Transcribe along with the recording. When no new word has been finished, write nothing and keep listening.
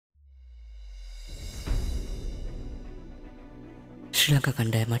ශ්‍රී ලංකා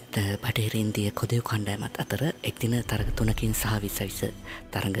කණ්ඩායමත් බටහිර ඉන්දිය කොදෙව් කණ්ඩායමත් අතර එක්දින තරග 3කින් සහ 20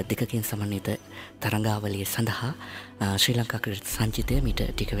 තරඟ 2කින් සමන්විත තරඟාවලිය සඳහා ශ්‍රී ලංකා ක්‍රිකට් සංචිතය මීට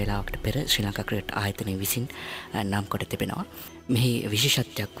ටික වේලාවකට පෙර ශ්‍රී ලංකා ක්‍රිකට් ආයතනය විසින් නම් කොට තිබෙනවා. මෙහි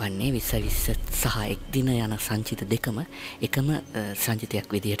විශේෂත්වයක් වන්නේ 20 සහ එක්දින යන සංචිත දෙකම එකම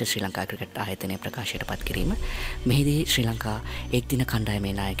සංචිතයක් විදිහට ශ්‍රී ලංකා ක්‍රිකට් ආයතනය ප්‍රකාශයට පත් කිරීම. මෙහිදී ශ්‍රී ලංකා එක්දින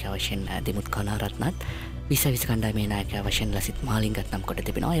කණ්ඩායමේ නායකයා වශයෙන් දිමුත් කරුණාරත්නත් විස කණ්ඩායමේ නායකයා වශයෙන් ලසිත් මාලිංගත් නම් කොට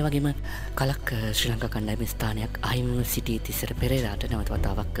තිබෙනවා. ඒ වගේම කලක් ශ්‍රී ලංකා කණ්ඩායමේ ස්ථානයක් අහිමිව සිටි තිසර පෙරේරාට නැවත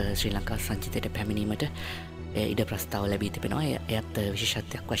වතාවක් ශ්‍රී ලංකා සංචිතයට පැමිණීමට ඉඩ ප්‍රස්තාව ලැබී තිබෙනවා. එයත්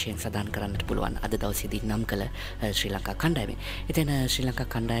විශේෂත්වයක් වශයෙන් සඳහන් කරන්නට පුළුවන් අද දවසේදී නම් කළ ශ්‍රී ලංකා කණ්ඩායමේ. ඉතින් ශ්‍රී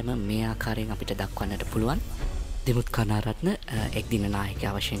ලංකා කණ්ඩායම මේ ආකාරයෙන් අපිට දක්වන්නට පුළුවන්. දිමුත් කරුණාරත්න එක්දින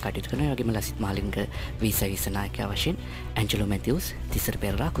නායකයා වශයෙන් කටයුතු කරනවා. ඒ වගේම ලසිත් මාලිංග 20 නායකයා වශයෙන් ඇන්ජලෝ මැතිව්ස්, තිසර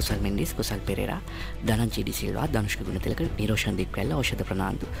පෙරේරා, කුසල් මෙන්ඩිස්, කුසල් පෙරේරා, ධනංජය ඩි සිල්වා, ධනුෂ්ක ගුණතිලක, නිරෝෂන් දික්වැල්ල, ඖෂධ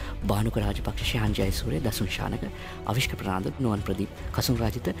ප්‍රනාන්දු, භානුක රාජපක්ෂ, ශාන් ජයසූරිය, දසුන් ශානක, අවිෂ්ක ප්‍රනාන්දු, නුවන් ප්‍රදීප්, කසුන්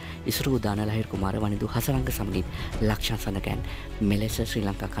රාජිත, ඉසුරු උදාන, ලහිර කුමාර, වනිදු හසරංග සමගින් ලක්ෂණ සඳකයන් මෙලෙස ශ්‍රී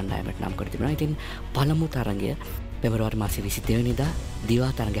ලංකා කණ්ඩායමට නම් කර තිබෙනවා. ඉතින් පළමු තරගය පෙබරවාරි මාසේ 22 වෙනිදා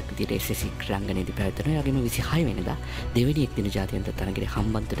දිවා තරගයක් විදිහට SSC ක්‍රීඩාංගණයේදී පැවැත්වෙනවා. ඒ වගේම 26 වෙනිදා දෙවෙනි එක්දින ජාත්‍යන්තර තරගයේ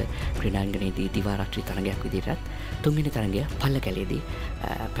හම්බන්තොට ක්‍රීඩාංගණයේදී දිවා රාත්‍රී තරගයක් විදිහට තුන්වෙනි තරගය පල්ලකැලේදී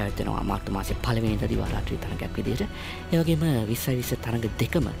පැවැත්වෙනවා. මාර්තු මාසේ පළවෙනිදා දිවා රාත්‍රී තරගයක් විදිහට. ඒ වගේම 20 තරග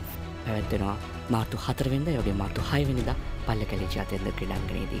දෙකම පැවැත්වෙනවා මාර්තු 4 වෙනිදා. ඒ වගේම මාර්තු 6 වෙනිදා පල්ලකැලේ ජාත්‍යන්තර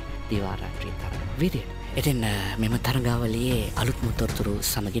ක්‍රීඩාංගණයේදී දිවා රාත්‍රී තරග විදිහට. ඉතින් මෙම තරගාවලියේ අලුත්ම තොරතුරු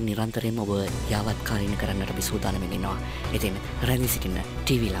සමගින් නිරන්තරයෙන්ම ඔබ යාවත්කාලීන කරන්නට අපි සූදානම්ව ඉන්නවා. ඉතින් රැඳී සිටින්න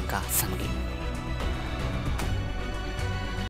TV ලංකා සමගින්.